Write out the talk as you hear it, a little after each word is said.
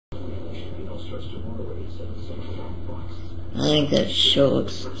I think that show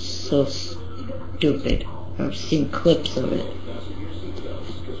looks so stupid. I've seen clips of it.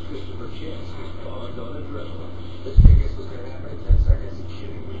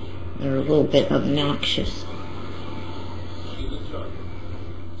 They're a little bit obnoxious.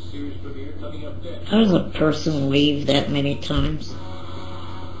 How does a person leave that many times?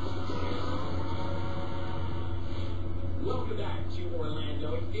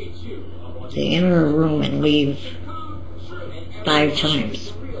 They enter a room and leave 5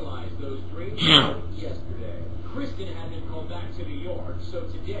 times. How?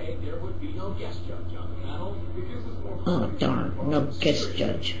 Oh darn, no guest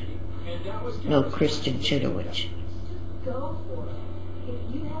judge. No Kristen Chidowich. Go for it.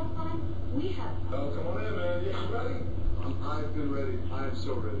 If you have fun, we have fun. Oh, come on in, man. You ready? I've been ready. I'm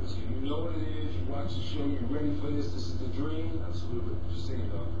so ready. So you know what it is. You watch the show. You're ready for this. This is the dream. Absolutely. Just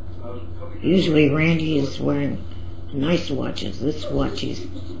saying, though. Usually Randy is wearing nice watches. This watch is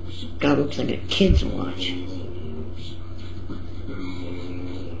God looks like a kid's watch.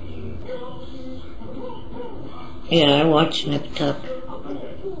 Yeah, I watched Nip Tuck.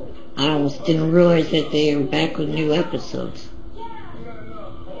 I almost didn't realize that they were back with new episodes.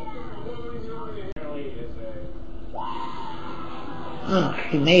 Oh,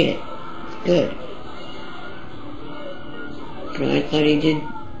 he made it. Good. Because I thought he did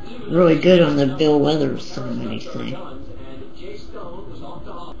really good on the Bill Weathers ceremony thing.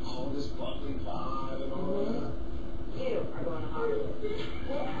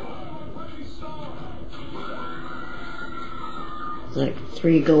 It's like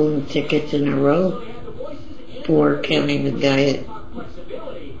 3 golden tickets in a row. 4 counting the guy that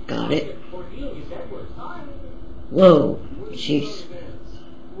got it. Whoa, jeez.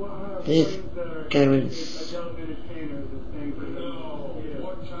 This guy was...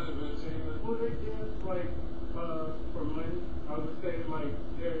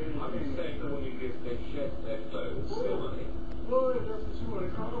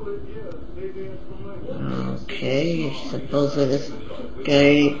 Okay, supposedly this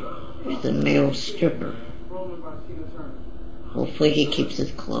guy is a male stripper. Hopefully he keeps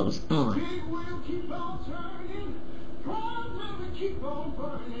his clothes on.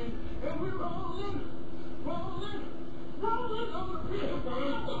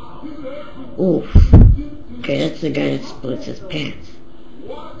 Oof. Okay, that's the guy that splits his pants.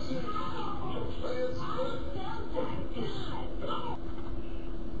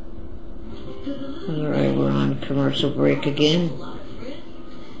 Alright, we're on commercial break again.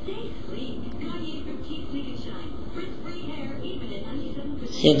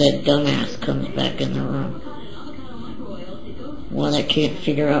 See if that dumbass comes back in the room. One that can't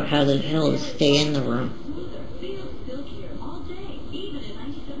figure out how the hell to stay in the room.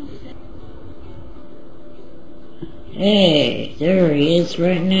 Hey, there he is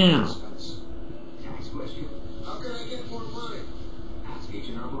right now.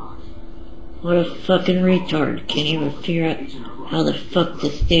 What a fucking retard. Can't even figure out how the fuck to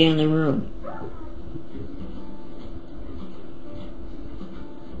stay in the room.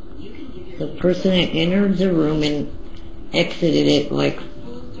 The person that entered the room and exited it like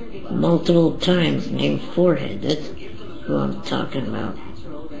multiple times named Forehead. That's who I'm talking about.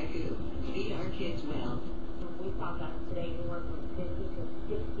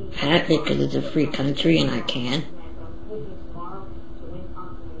 Pat, because it's a free country and I can.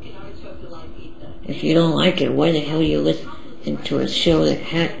 If you don't like it, why the hell you listen to a show that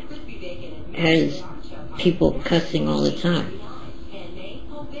has people cussing all the time?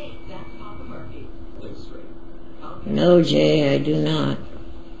 No, Jay, I do not.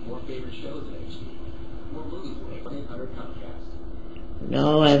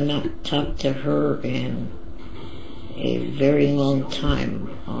 No, I've not talked to her in a very long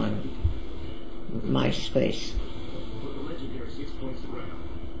time on MySpace.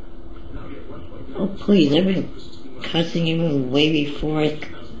 Oh, please, I've been cussing him way before I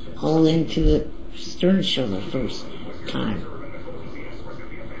called into the Stern Show the first time.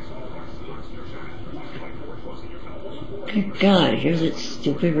 Good God, here's that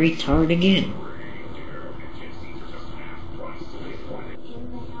stupid retard again.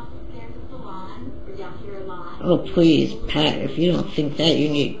 Oh, please, Pat, if you don't think that, you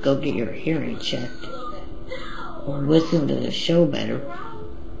need to go get your hearing checked. Or listen to the show better.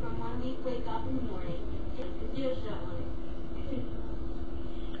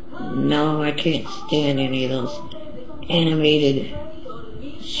 No, I can't stand any of those animated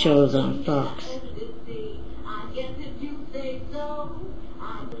shows on Fox.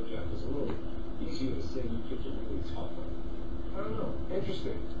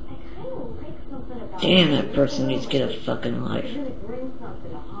 Interesting. kind of like something about Damn, that person needs to get a fucking life. You're gonna bring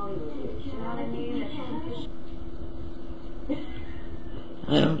something to Hollywood. You know what I mean?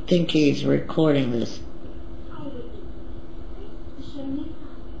 I don't think he's recording this.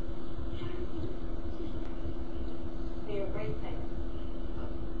 They're a great thing.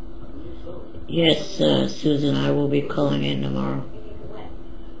 Yes, Susan, I will be calling in tomorrow. If you could win.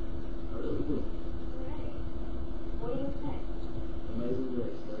 Alright. What do you think? Amazing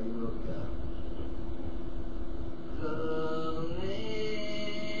Grace, there you go.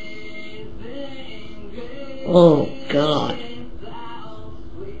 Oh, God.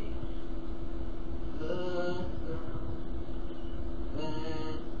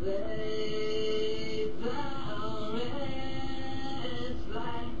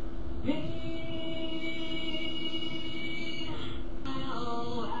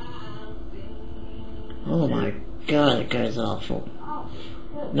 Oh my God, that guy's awful. Oh,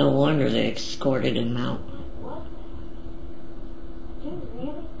 good. No wonder they escorted him out. What? You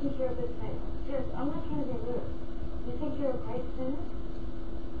really think you're a good singer? Seriously, I'm not trying to be rude. You think you're a great singer?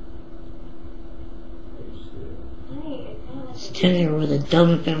 Honey, it sounds like He's standing there with a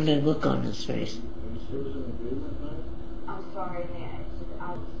dumbfounded look on his face. I'm sorry, man. It's just,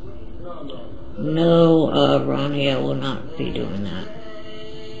 No, Ronnie, I will not be doing that.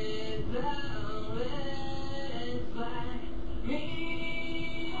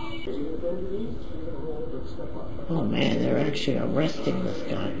 Oh man, they're actually arresting this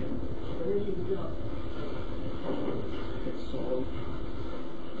guy.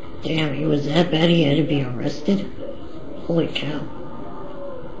 Damn, he was that bad he had to be arrested? Holy cow.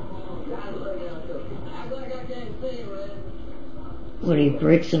 What, he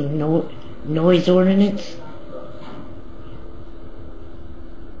break some noise ordinance?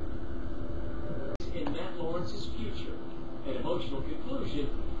 In Matt Lawrence's future, an emotional conclusion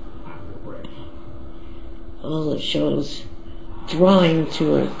after break. All the show's drawing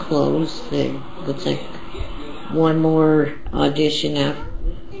to a close. It looks like one more audition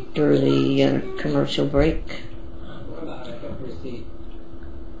after the commercial break. What about a receipt?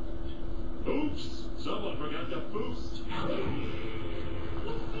 Oops, someone forgot to boost.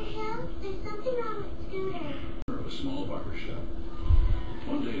 Mr. Hill, there's something wrong with Scooter. Of a small barber shop.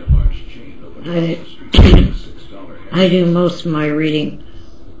 One day a large chain opened I- across the street with a $6 I do most of my reading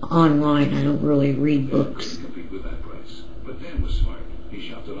online. I don't really read books. compete with that price. But Dan was smart. He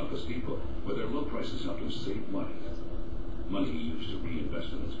shopped at Office Depot, where their low prices helped him save money. Money he used to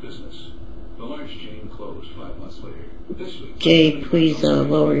reinvest in his business. The large chain closed 5 months later. This week, Jay, please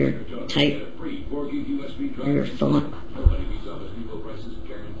lower your type, free 4-gig USB drive. your font. Nobody beats Office Depot prices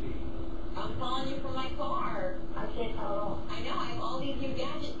guaranteed. I'm calling you from my car. I can't tell at all. I know, I have all these new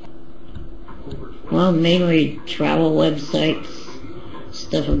gadgets. Well, mainly travel websites,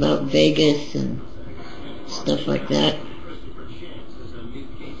 stuff about Vegas and stuff like that. Christopher Chance is a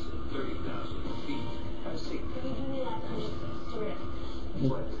mid-case of 30,000 feet. I see.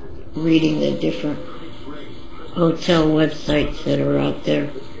 Reading the different hotel websites that are out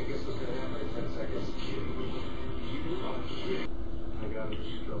there.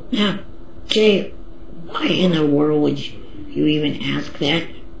 Now, Jay, why in the world would you even ask that? I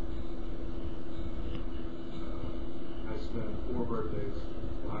spent 4 birthdays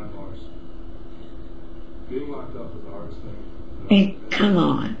behind bars. Being locked up is the hardest thing. Hey, come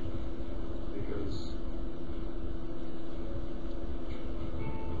on. Because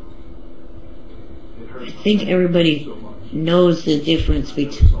it hurts I think everybody so much. knows the difference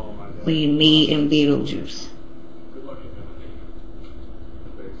It's all my dad. between me and Beetlejuice. Good luck in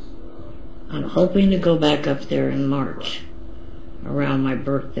that. I'm hoping to go back up there in March, around my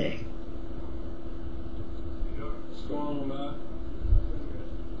birthday. What's going on, Matt?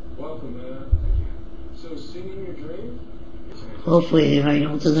 Welcome, man. So, singing your dream? Hopefully, if I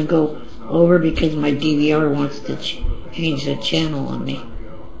know it doesn't go over because my DVR wants to change the channel on me.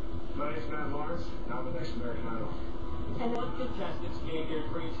 My name's Matt Lawrence, and I'm the next American Idol. And what contestants gave their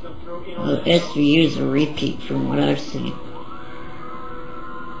dreams come true in Well, SVU is a repeat from what I've seen.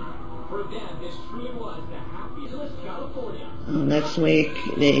 For them, this truly was the happiest California. Next week,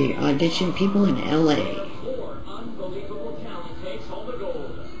 they audition people in LA. 4 unbelievable talent takes home the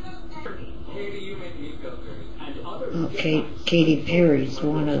gold. Katie, you made me feel good. And others Okay, Katy Perry's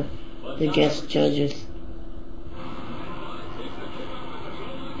one of the guest judges.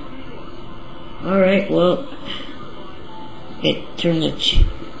 Alright, well, it turned the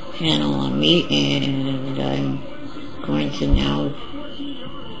channel on me, and I'm going to now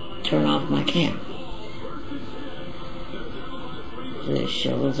turn off my cam. The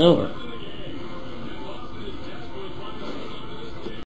show is over.